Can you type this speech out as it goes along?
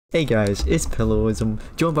Hey guys, it's Pillowism,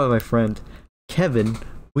 joined by my friend Kevin.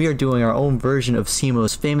 We are doing our own version of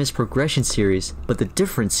Simo's famous progression series, but the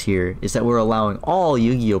difference here is that we're allowing all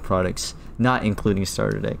Yu-Gi-Oh products, not including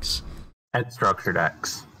starter decks. And structure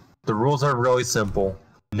decks. The rules are really simple.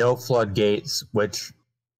 No floodgates, which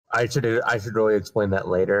I should really explain that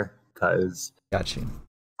later, because Got you.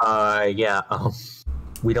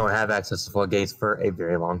 We don't have access to floodgates for a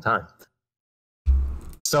very long time.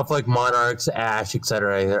 Stuff like Monarchs, Ash,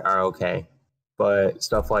 etc. are okay. But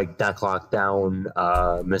stuff like Deck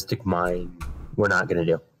Lockdown, Mystic Mine, we're not going to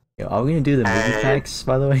do. Yo, are we gonna do the movie packs,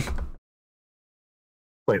 by the way?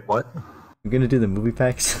 Wait, what? We're gonna do the movie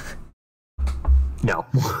packs? No.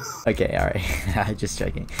 Okay, alright. Just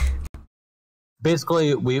checking.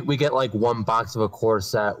 Basically, we get like one box of a core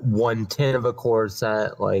set, 1 tin of a core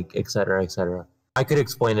set, like, etc., etc. I could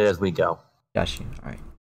explain it as we go. Got you, alright.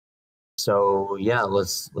 So yeah,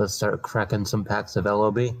 let's start cracking some packs of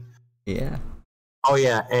LOB. Yeah. Oh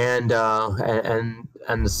yeah, and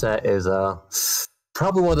the set is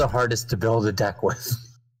probably one of the hardest to build a deck with.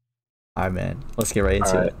 Alright, man. Let's get right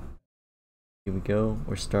into Alright. it. Here we go.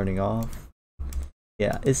 We're starting off.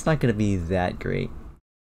 Yeah, it's not gonna be that great.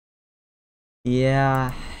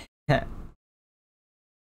 Yeah.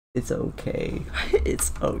 It's okay.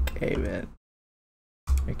 It's okay, man.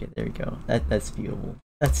 Okay, there we go. That's viewable.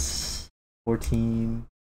 That's 14.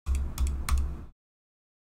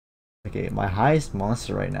 Okay, my highest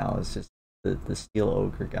monster right now is just the steel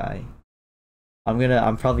ogre guy.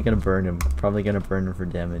 I'm probably gonna burn him. Probably gonna burn him for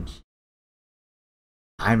damage.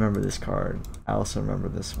 I remember this card. I also remember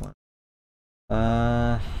this one.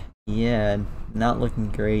 Yeah, not looking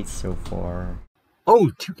great so far.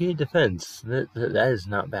 Oh, 2K defense. That is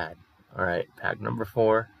not bad. All right, pack number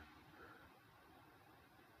 4.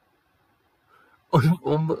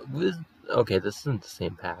 Okay, this isn't the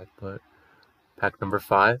same pack, but pack number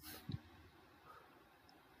 5.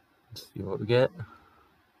 Let's see what we get.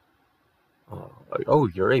 Oh,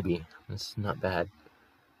 Urabi. This is not bad.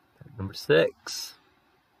 Pack number 6.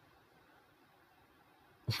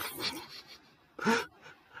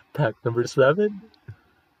 Pack number 7.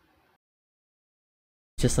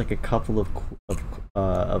 Just like a couple of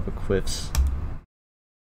equips.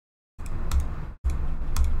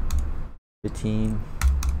 15.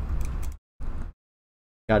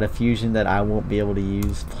 Got a fusion that I won't be able to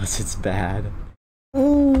use, plus it's bad.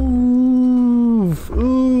 Oof!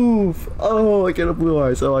 Oof! Oh, I got a blue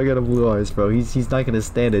eyes. Oh, I got a blue eyes, bro. He's not gonna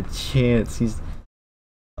stand a chance.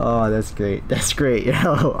 Oh, that's great. That's great. Yo,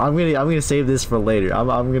 I'm gonna save this for later.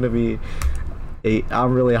 I'm gonna be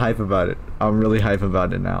I'm really hype about it. I'm really hype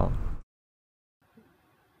about it now.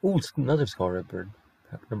 Ooh, it's another Skull Redbird.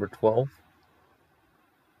 Pack number 12.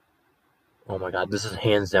 Oh my god, this is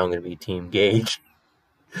hands down going to be Team Gage.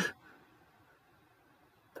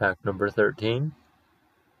 Pack number 13.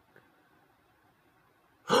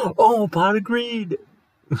 Oh, Pot of Greed!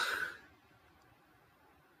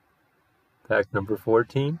 Pack number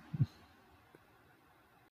 14.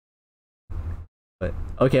 But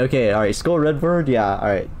okay, alright, Skull Redbird, yeah,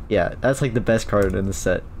 alright, yeah, that's like the best card in the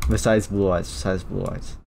set, besides Blue Eyes,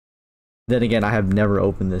 Then again, I have never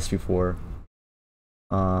opened this before.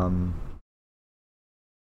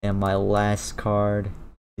 And my last card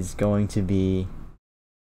is going to be...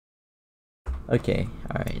 Okay,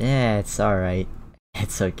 alright, yeah, it's alright,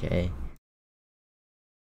 it's okay.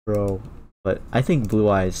 Bro, but I think Blue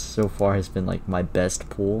Eyes so far has been like my best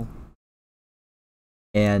pull.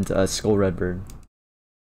 And Skull Redbird.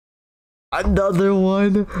 Another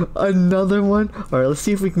one. Alright, let's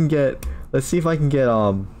see if I can get see if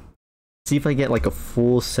I get like a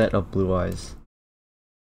full set of Blue Eyes.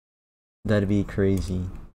 That'd be crazy.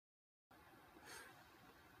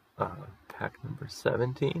 Pack number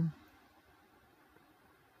 17.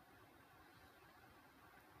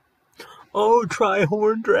 Oh,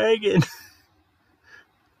 Trihorn Dragon!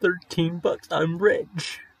 13 bucks, I'm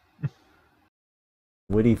rich!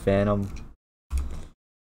 Woody Phantom.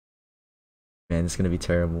 Man, it's gonna be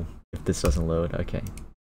terrible if this doesn't load. Okay.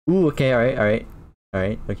 Ooh, okay, alright.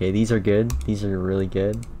 Okay, these are good. These are really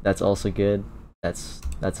good. That's also good. That's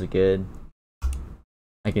a good.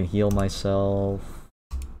 I can heal myself.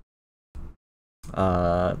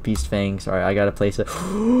 Beast Fangs. Alright, I gotta place it.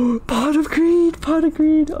 Pot of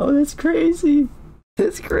Greed! Oh, that's crazy!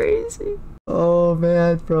 Oh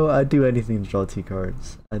man, bro, I'd do anything to draw 2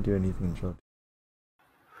 cards.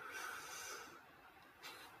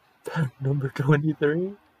 Pack number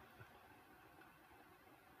 23.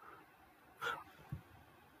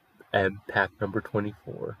 And pack number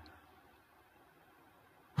 24.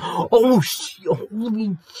 Oh,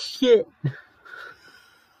 holy shit!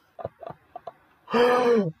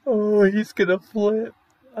 Oh, he's gonna flip.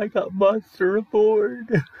 I got monster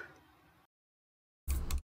aboard.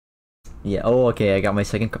 Yeah. Oh, okay. I got my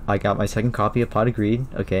second. I got my second copy of Pot of Greed.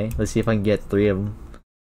 Okay. Let's see if I can get 3 of them.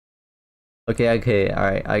 Okay. Okay. All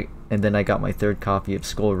right. And then I got my third copy of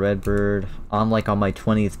Skull Redbird. I'm like on my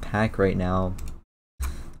 20th pack right now.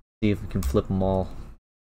 See if we can flip them all.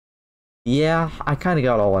 Yeah, I kind of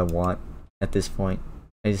got all I want at this point.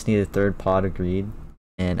 I just need a third Pot of Greed,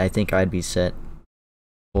 and I think I'd be set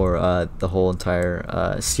for the whole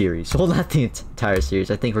entire series. Well, not the entire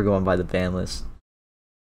series. I think we're going by the ban list.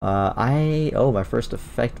 My first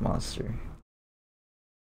effect monster.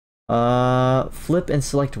 Flip and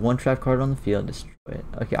select one trap card on the field and destroy it.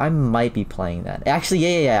 Okay, I might be playing that.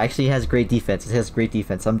 Actually, yeah. Actually, it has great defense. It has great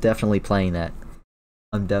defense. I'm definitely playing that.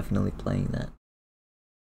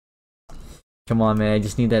 Come on, man. I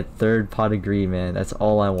just need that third Pot of Greed, man. That's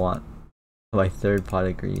all I want. My third Pot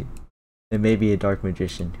of Greed. It may be a Dark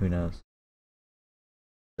Magician. Who knows?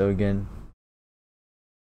 So again.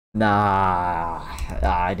 Nah,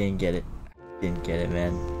 I didn't get it. Didn't get it,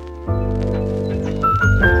 man.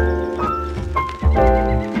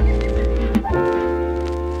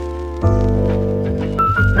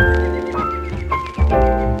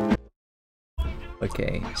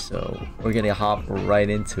 Okay, so we're gonna hop right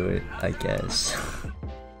into it, I guess.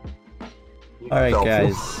 Alright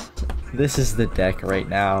guys, this is the deck right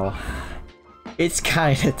now. It's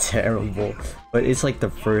kinda terrible, but it's like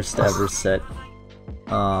the first ever set.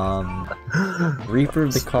 Reaper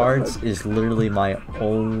of the Cards is literally my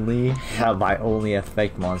only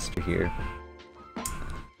effect monster here.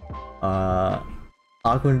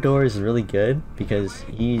 Aquandor is really good because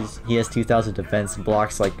he has 2000 defense,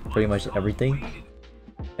 blocks like pretty much everything.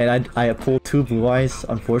 And I pulled 2 Blue Eyes.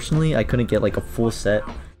 Unfortunately, I couldn't get like a full set,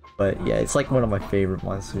 but yeah, it's like one of my favorite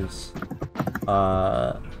monsters.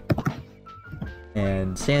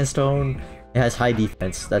 And Sandstone, it has high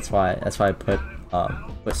defense. That's why I put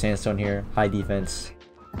Sandstone here. High defense,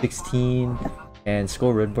 16, and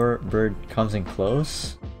Skull Redbird comes in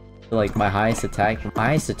close. So like my highest attack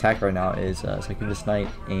right now is Succubus Knight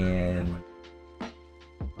and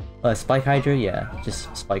Spike Hydra. Yeah,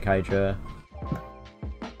 just Spike Hydra.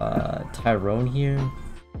 Tyrone here.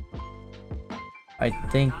 I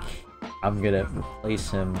think I'm gonna replace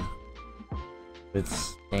him with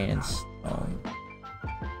Sandstone.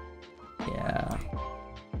 Yeah.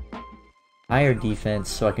 Higher defense,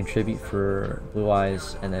 so I contribute for Blue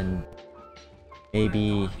Eyes, and then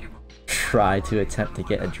maybe try to attempt to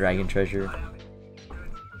get a Dragon Treasure.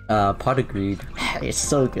 Pot of Greed. It's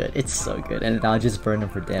so good. It's so good. And I'll just burn him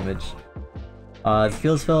for damage. The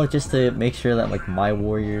Field Spell just to make sure that like my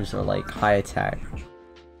warriors are like high attack.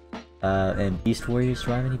 And Beast Warriors.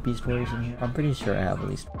 Do I have any Beast Warriors in here? I'm pretty sure I have at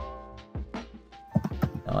least.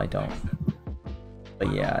 No, I don't.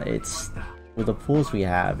 But yeah, it's with the pools we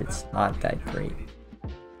have, it's not that great.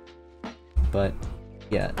 But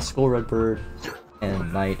yeah, Skull Redbird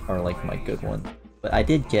and Knight are like my good ones. But I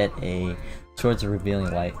did get a Swords of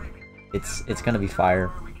Revealing Light. It's gonna be fire.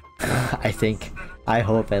 I think. I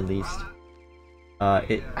hope at least.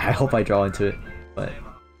 I hope I draw into it, but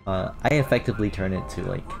I effectively turn it to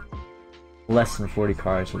like less than 40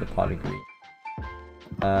 cards with a Pot of Greed.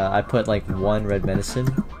 I put like 1 red medicine.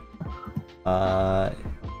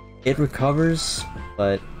 It recovers,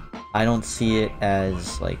 but I don't see it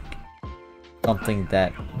as like something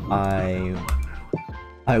that I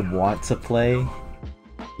want to play,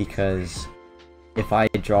 because if I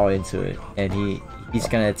draw into it and he's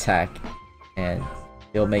gonna attack and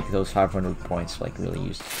he'll make those 500 points like really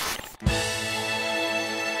useful.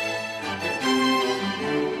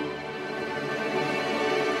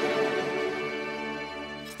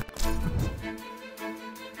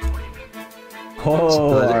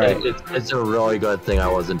 Oh, alright. It's a really good thing I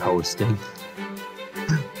wasn't hosting.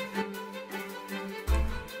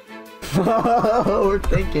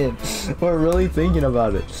 We're really thinking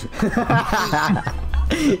about it.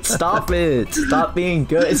 Stop it! Stop being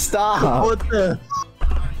good! Stop! What the?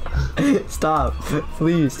 Stop!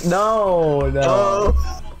 Please! No! No!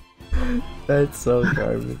 That's so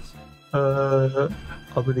garbage. I'm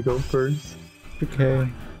gonna go first. Okay.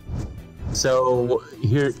 So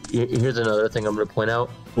here's another thing I'm gonna point out.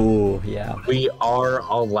 Ooh, yeah. We are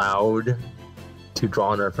allowed to draw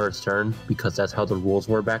on our first turn because that's how the rules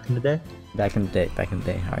were back in the day. Back in the day.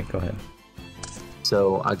 Alright, go ahead.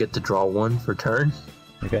 So I get to draw 1 for turn.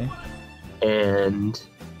 Okay. And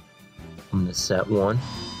I'm gonna set 1.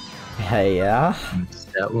 Hey, yeah.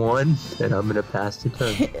 Set 1, and I'm gonna pass the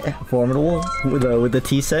turn. Formidable with the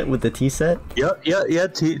T set. Yep.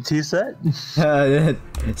 T set.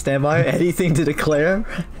 Stand by. Anything to declare?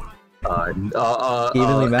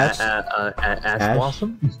 Evenly matched? Ash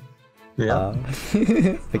Blossom? Yeah.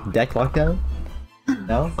 Like deck lockdown?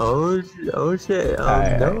 No? Oh shit.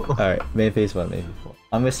 Alright, No. alright. Main phase 1, main phase 1.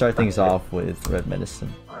 I'm gonna start things off with Red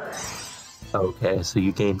Medicine. Okay, so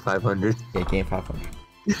you gained 500. Yeah, game 500.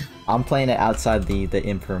 I'm playing it outside the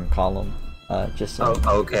imperm column. Just so.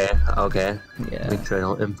 Oh, okay. Yeah. Make sure I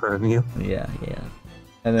don't imperm you. Yeah.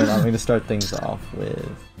 And then I'm gonna start things off with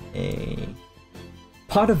a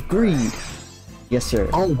Pot of Greed. Yes, sir.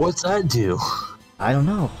 Oh, what's that do? I don't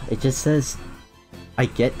know. It just says I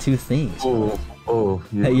get 2 things. Oh.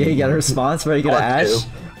 Yeah, you got a response where you get an Ash?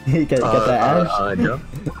 You get the Ash? No.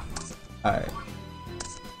 Alright.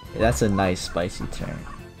 That's a nice spicy turn.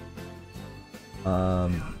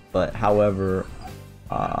 But however,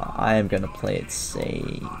 I am gonna play it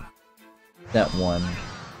safe. That 1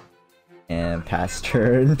 and pass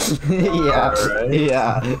turn. Yeah, right.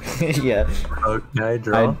 yeah. Okay,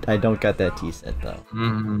 draw. I don't got that T set though.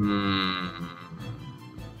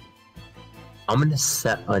 I'm gonna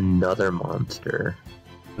set another monster,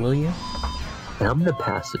 Will you? and I'm gonna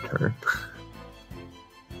pass a turn.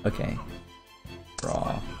 Okay.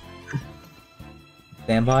 Draw.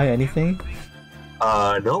 Standby, anything?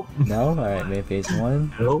 Nope. No? Alright, main phase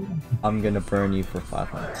 1. Nope. I'm gonna burn you for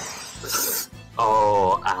 500.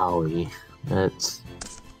 Oh, owie. It's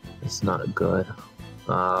not good.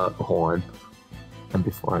 Hold on. And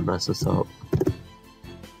before I mess this up.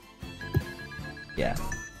 Yeah.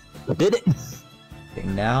 I did it! Okay,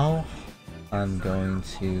 now I'm going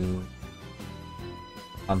to...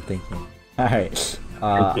 I'm thinking. Alright.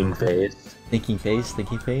 Thinking phase. Thinking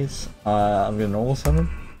phase. I'm gonna normal summon.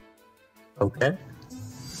 Okay.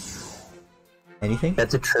 Anything?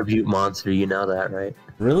 That's a tribute monster, you know that, right?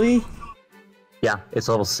 Really? Yeah, it's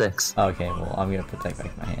level 6. Okay, well, I'm gonna put that back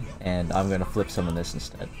in my hand. And I'm gonna flip summon this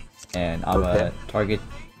instead. And I'm gonna target...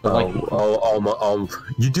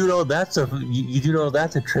 You do know that's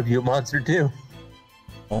a tribute monster too.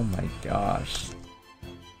 Oh my gosh.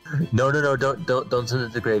 No, don't send it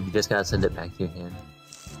to the grave. You just gotta send it back to your hand.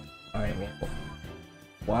 Alright, well...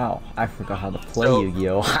 Wow, I forgot how to play So-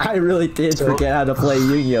 Yu-Gi-Oh! I really did forget how to play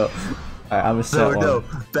Yu-Gi-Oh! Alright, I'm gonna set one.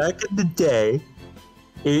 Back in the day,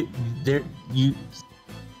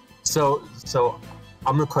 So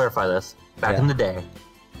I'm gonna clarify this. Back in the day,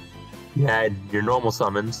 you had your normal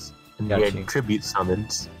summons, and you had tribute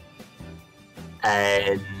summons,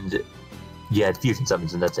 and you had fusion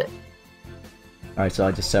summons, and that's it. Alright, so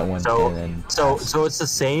I just set one So and then... so it's the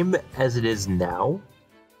same as it is now,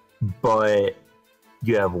 but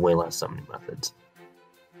you have way less summoning methods.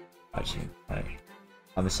 Got you. Alright.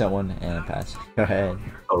 I'm gonna set one and pass. Go ahead.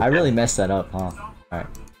 Okay. I really messed that up, huh? Alright.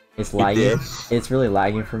 It's lagging. It's really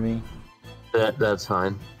lagging for me. That's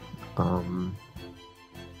fine. You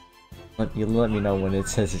let me know when it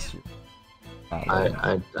says it's...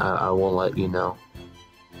 I won't let you know.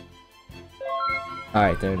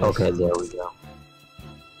 Alright, there it is. Okay, there we go.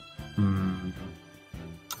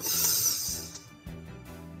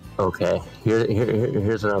 Okay,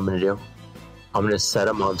 here's what I'm gonna do. I'm gonna set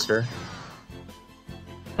a monster,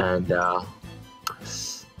 and I'm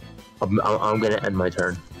gonna end my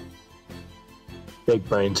turn. Big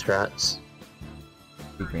brain strats.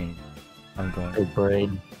 Big green. I'm going. Big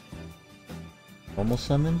brain. Normal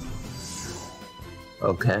summon?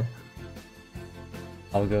 Okay.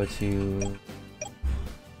 I'll go to...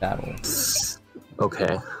 battle.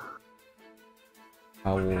 Okay.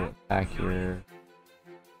 I will attack your...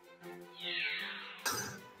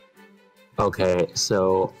 Okay,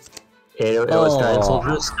 so it was Giant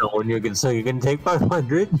Soldier of Stone. So you're gonna take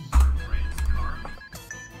 500.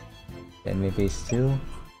 Okay, maybe phase 2.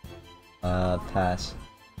 Pass.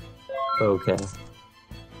 Okay.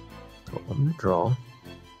 So I'm gonna draw.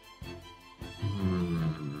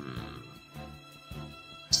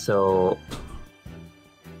 So,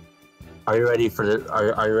 are you ready for the?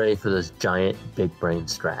 Are you ready for this giant big brain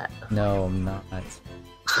strat? No, I'm not.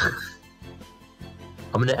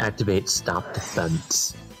 I'm gonna activate Stop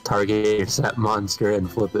Defense. Target your set monster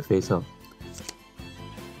and flip it face up.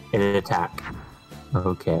 And an attack.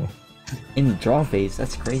 Okay. In the draw phase,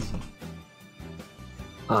 that's crazy.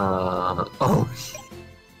 Oh.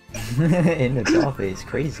 In the draw phase,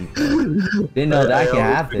 crazy. Bro. Didn't know that can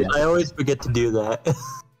happen. I always forget to do that.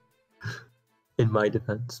 In my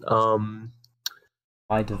defense.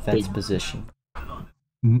 My defense position.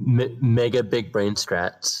 Mega big brain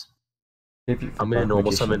strats. I'm gonna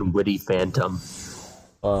normal summon Witty Phantom.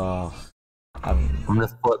 I'm gonna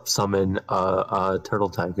flip summon Turtle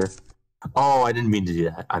Tiger. Oh, I didn't mean to do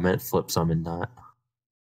that. I meant flip summon, not.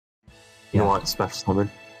 You know what? Special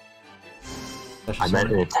summon. I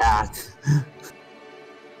meant an attack.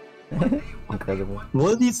 Incredible.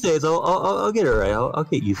 One of these days, I'll get it right. I'll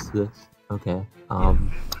get used to this. Okay. Alright.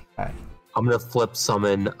 I'm gonna flip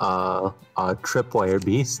summon a tripwire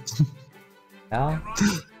beast. Yeah.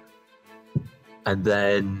 And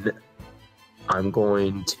then I'm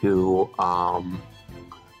going to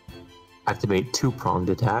activate two-pronged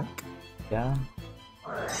attack. Yeah.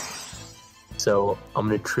 So I'm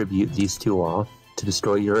gonna tribute these two off to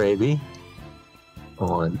destroy your AB.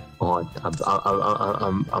 I'm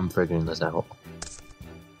figuring this out.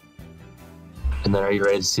 And then are you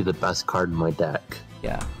ready to see the best card in my deck?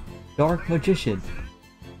 Yeah. Dark Magician.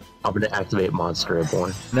 I'm gonna activate Monster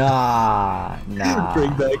Reborn. Nah.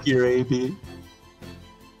 Bring back your AB.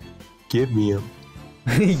 Give me him.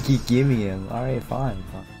 Give me him. Alright, fine.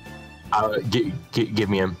 Give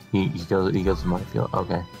me him. He goes to my field.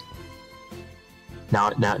 Okay.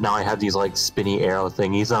 Now I have these like spinny arrow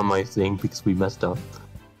thingies on my thing because we messed up.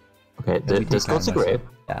 Okay, this goes to grave.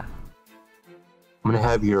 Yeah. I'm gonna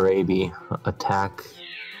have your AB attack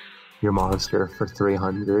your monster for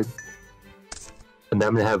 300. And then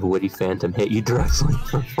I'm gonna have Witty Phantom hit you directly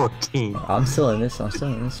for 14. I'm still in this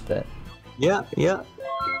bet. Yeah.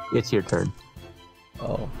 It's your turn.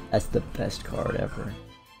 Oh, that's the best card ever.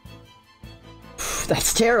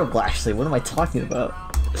 That's terrible, actually. What am I talking about?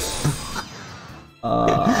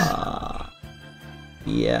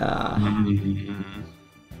 Yeah.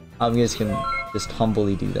 I'm just gonna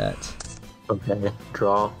humbly do that. Okay,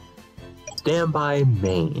 draw. Standby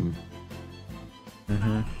main.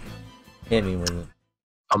 Hit me with it.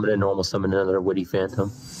 I'm gonna normal summon another Witty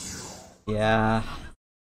Phantom. Yeah.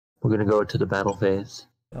 We're gonna go to the battle phase.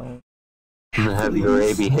 No. I'm gonna have your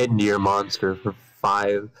AB hit into your monster for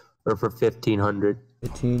 1500.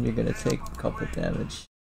 15, you're gonna take a couple damage.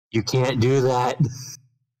 You can't do that.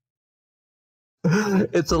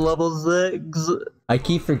 It's a level 6. I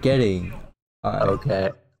keep forgetting.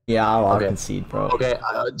 Okay. Yeah, I'll concede, bro. Okay,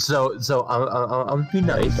 so I'm be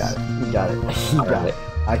nice. You got it.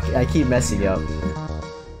 I keep messing up.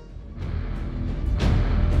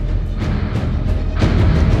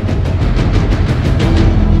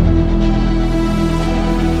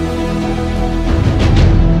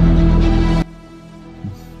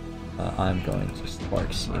 I'm going to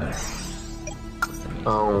spark Seer.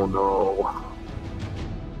 Oh no.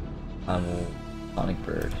 I will Sonic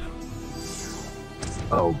Bird.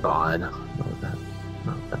 Oh god. No, that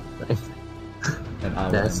thing. And I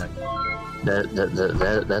will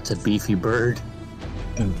that's a beefy bird.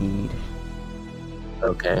 Indeed.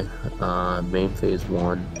 Okay. Main phase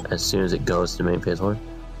 1. As soon as it goes to main phase 1.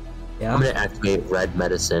 Yeah. I'm gonna activate red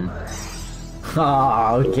medicine.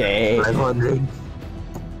 Ah, okay. 500.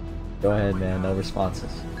 Go ahead, man. No responses.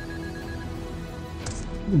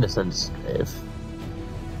 I'm gonna send Save.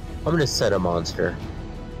 I'm gonna set a monster.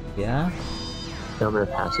 Yeah? Then I'm gonna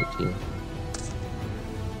pass it to you.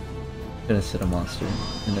 I'm gonna set a monster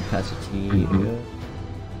and then pass it to you.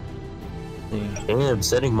 Damn,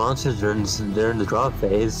 setting monsters during the draw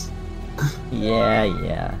phase.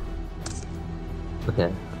 Yeah. Okay,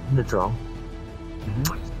 I'm gonna draw. I'm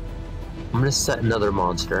gonna set another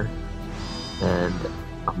monster. And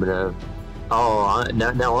I'm gonna... Oh,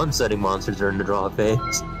 now I'm setting monsters during the draw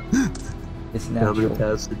phase. It's natural. I'm gonna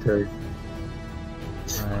pass the turn.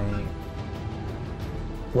 Right.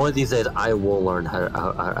 One of these days, I will learn how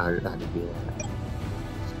to do that.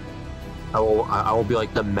 I will be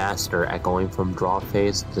like the master at going from draw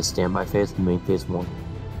phase to standby phase to main phase 1.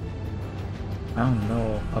 I don't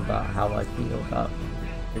know about how I feel about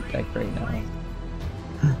your deck right now.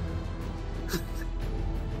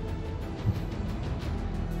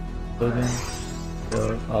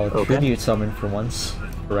 I'll tribute summon for once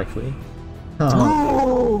correctly.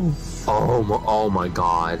 Oh my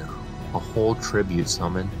god. A whole tribute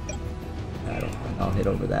summon. I'll hit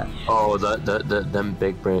over that. Oh, them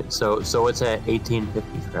big brain. So it's at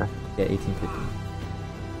 1850, correct? Yeah, 1850.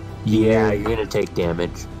 Yeah, you're gonna take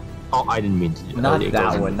damage. Oh, I didn't mean to do that.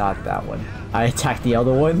 Not that one. I attacked the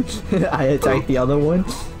other one. The other one.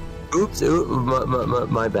 Oops,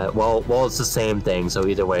 my bad. Well, it's the same thing, so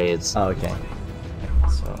either way it's... Oh, okay.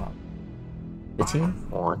 So... 15?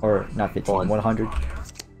 Or, not 15, 100?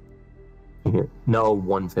 No,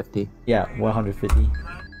 150. Yeah, 150.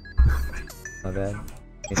 My bad.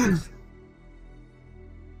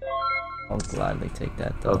 I'll gladly take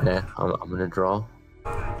that, though. Okay, I'm gonna draw.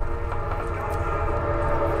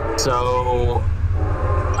 So...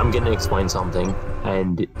 I'm gonna explain something,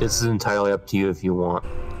 and this is entirely up to you if you want.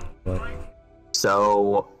 What?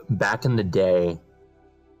 So, back in the day,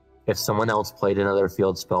 if someone else played another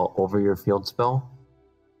field spell over your field spell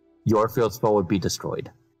would be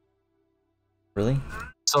destroyed. Really?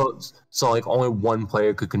 So like only one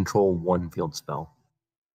player could control one field spell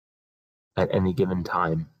at any given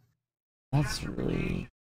time. That's really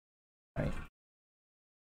right.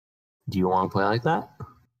 Do you want to play like that?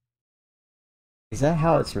 Is that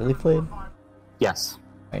how it's really played? Yes.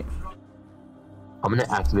 Right. I'm gonna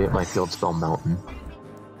activate my field spell Mountain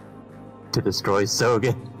to destroy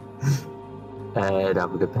Sogan. And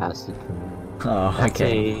I'm gonna pass it. Oh,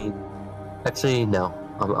 okay. Actually, no.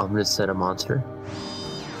 I'm gonna set a monster.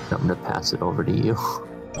 I'm gonna pass it over to you.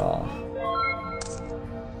 Oh.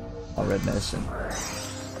 All red medicine.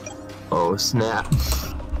 Oh snap!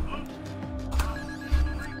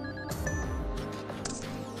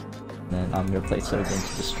 And then I'm gonna play Sogan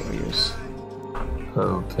to destroy yours.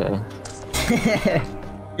 Okay.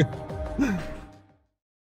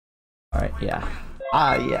 Alright, yeah.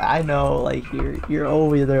 Yeah, I know, like, you're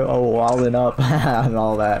over there walling up and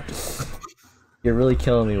all that. You're really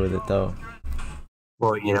killing me with it, though.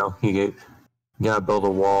 Well, you know, you gotta build a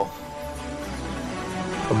wall.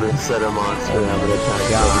 I'm gonna set a monster and I'm gonna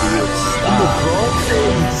attack over to you.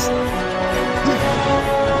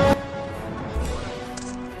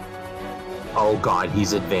 Oh god,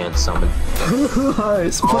 he's advanced summon.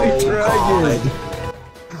 It's my dragon!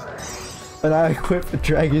 God. And I equipped the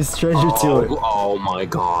dragon's treasure to it. Oh my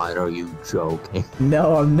god, are you joking?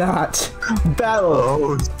 No, I'm not. Battle!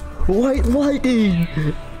 Oh. White lightning!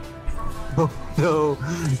 Oh no,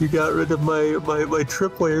 you got rid of my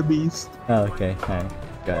tripwire beast. Oh, okay, alright.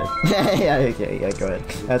 Go ahead. Yeah, okay, yeah, go ahead.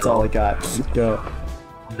 That's all I got. Go.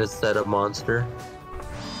 I'm gonna set a monster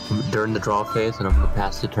during the draw phase and I'm gonna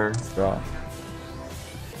pass the turn. Draw.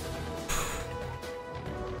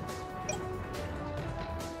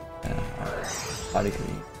 I'd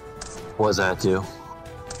agree. What does that do?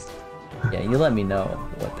 Yeah, you let me know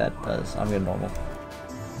what that does. I'm gonna normal.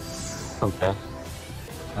 Okay.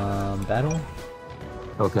 Battle?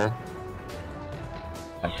 Okay.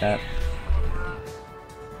 Like that.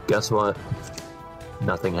 Guess what?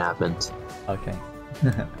 Nothing happened. Okay.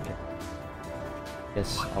 Okay.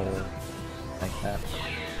 Guess I will like that.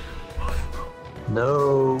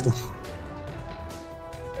 No.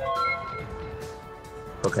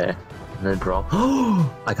 Okay. I'm gonna draw.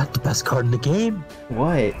 I got the best card in the game.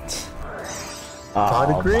 What?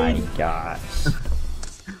 Pot of green. Oh my gosh.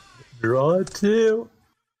 Draw 2.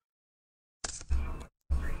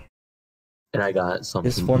 And I got something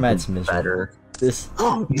This format's better. This.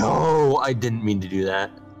 No, I didn't mean to do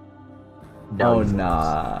that. Now Oh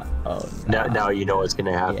nah. Oh nah. Now you know what's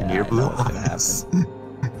gonna happen to your blue eyes.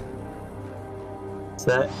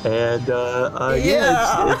 Set and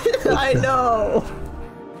yeah, it's I know.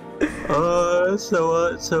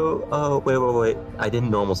 Wait. I didn't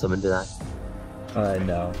normal summon, did I?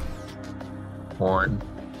 No. 1.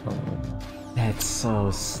 That's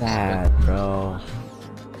so sad, bro.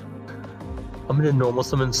 I'm gonna normal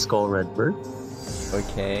summon Skull Redbird.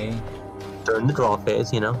 Okay. During the draw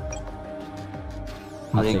phase, you know.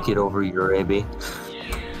 I'm gonna get over your AB.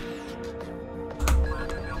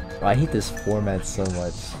 I hate this format so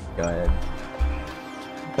much. Go ahead.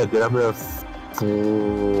 And then I'm gonna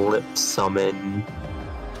flip summon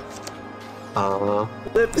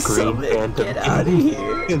Flip Green summon. Phantom. Get out of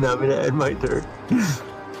here. And I'm gonna end my turn.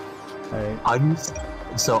 Alright.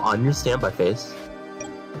 So on your standby phase,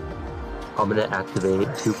 I'm gonna activate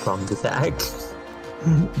 2-pronged attack.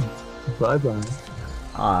 Bye bye.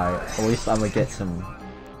 Alright, at least I'm gonna get some.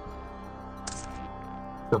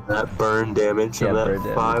 Of that burn damage, Yeah, of burn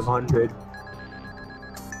that damage. 500.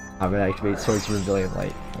 I'm gonna activate Swords of Revealing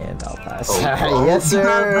Light, and I'll pass. Oh, yes,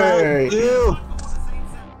 sir!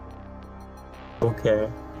 Okay,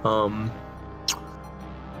 I'm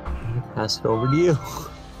gonna pass it over to you.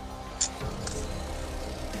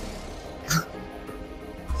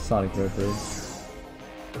 Sonic Redbird.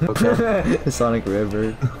 Okay. Sonic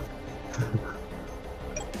Redbird.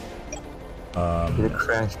 I'm gonna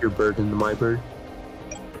crash your bird into my bird.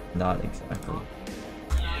 Not exactly.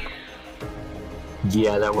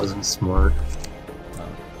 Yeah, that wasn't smart.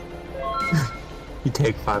 Oh. You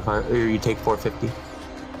take 500, or you take 450.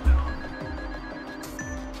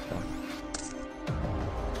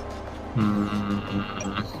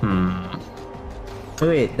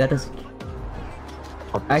 Wait, that doesn't.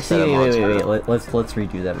 Actually, wait. Let's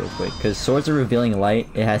redo that real quick. Because Swords of Revealing Light,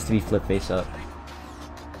 it has to be flip face up.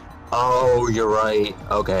 Oh, you're right.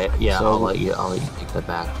 Okay, yeah, So- I'll let you take that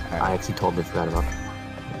back. Alright. I actually totally forgot about that.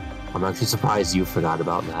 I'm actually surprised you forgot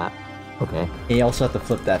about that. Okay. And you also have to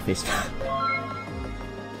flip that face back.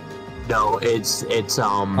 No, it's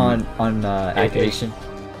on activation.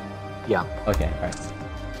 Yeah. Okay, alright.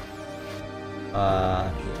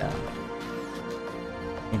 Yeah.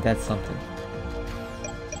 I think that's something.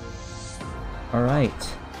 All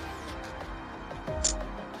right.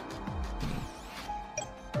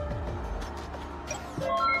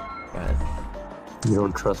 You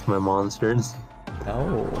don't trust my monsters?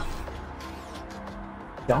 No.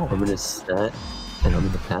 I'm gonna set, and I'm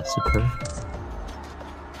gonna pass the turn.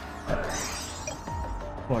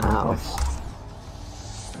 Wow.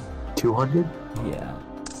 200? Yeah.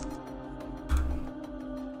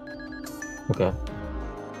 Okay.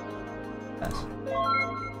 Yes.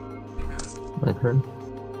 My turn.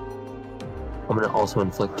 I'm gonna also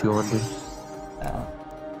inflict 200. Yeah.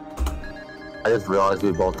 I just realized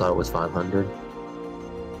we both thought it was 500.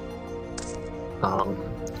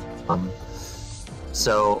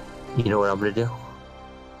 So, you know what I'm gonna do?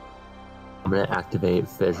 I'm gonna activate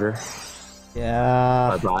Fissure.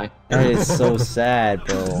 Yeah. Bye-bye. That is so sad,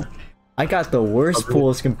 bro. I got the worst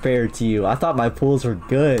pulls compared to you. I thought my pulls were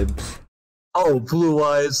good. Oh, blue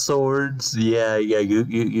eyes swords. Yeah,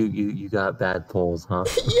 you got bad pulls, huh?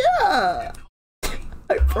 Yeah.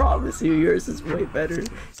 I promise you, yours is way better.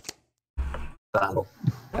 Battle.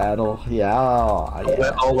 Yeah.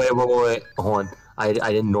 Wait. Hold on. I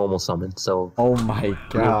didn't normal summon, so. Oh my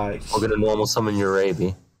gosh. We're gonna normal summon your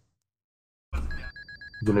Arabi. You're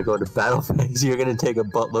gonna go to battle phase. You're gonna take a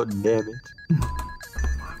buttload of damage.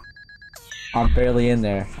 I'm barely in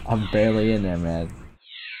there, man.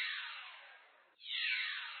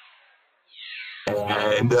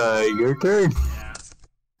 And your turn.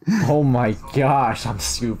 Oh my gosh, I'm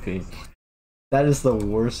scooping. That is the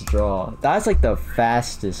worst draw. That's like the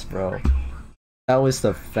fastest, bro. That was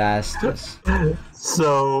the fastest.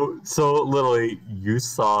 So literally, you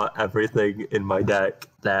saw everything in my deck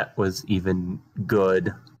that was even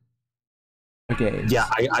good. Okay. Yeah,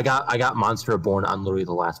 I got Monster Reborn on literally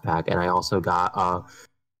the last pack, and I also got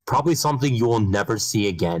probably something you will never see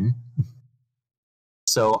again.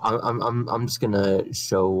 So I'm just gonna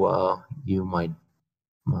show you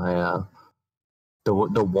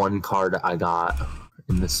the one card I got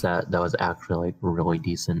in the set that was actually like really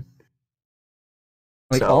decent.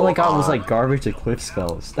 Like so, all I got was like garbage Eclipse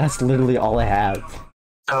spells. That's literally all I have.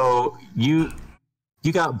 So you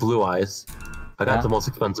got Blue Eyes. I got the most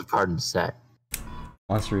expensive card in the set.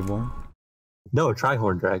 Monster Reborn? No,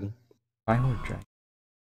 Trihorn Dragon. Trihorn Dragon.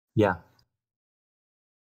 Yeah.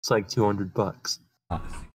 It's like $200.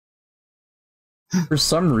 For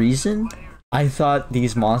some reason, I thought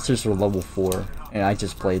these monsters were level 4, and I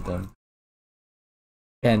just played them.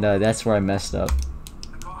 And that's where I messed up.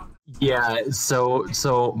 Yeah,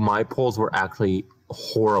 so my pulls were actually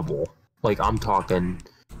horrible. Like, I'm talking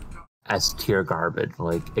S tier garbage,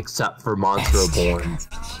 like, except for Monster Reborn.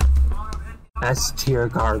 S tier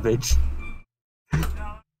garbage.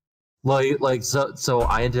 So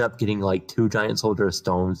I ended up getting like 2 Giant Soldier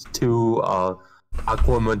Stones, 2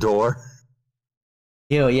 Aquamador.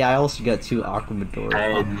 Yeah, I also got 2 Aquamador.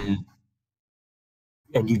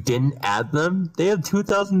 And you didn't add them? They have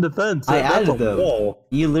 2,000 defense. I added them. Wall.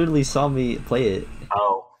 You literally saw me play it.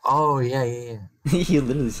 Oh yeah. You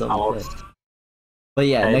literally saw me play it. But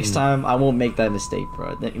yeah, next time I won't make that mistake,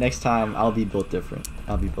 bro. Next time I'll be built different.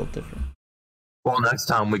 Well, next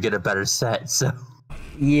time we get a better set, so.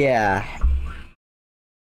 Yeah.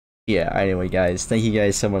 Anyway, guys, thank you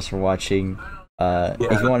guys so much for watching.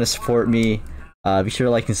 If you want to support me, be sure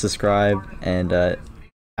to like and subscribe. And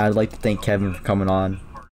I'd like to thank Kevin for coming on.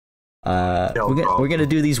 We're gonna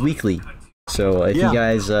do these weekly, so if you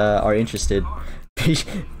guys are interested,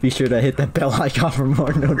 be sure to hit that bell icon for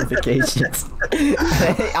more notifications.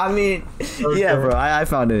 I mean, yeah, bro, I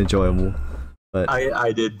found it enjoyable. But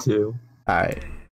I did too. All right.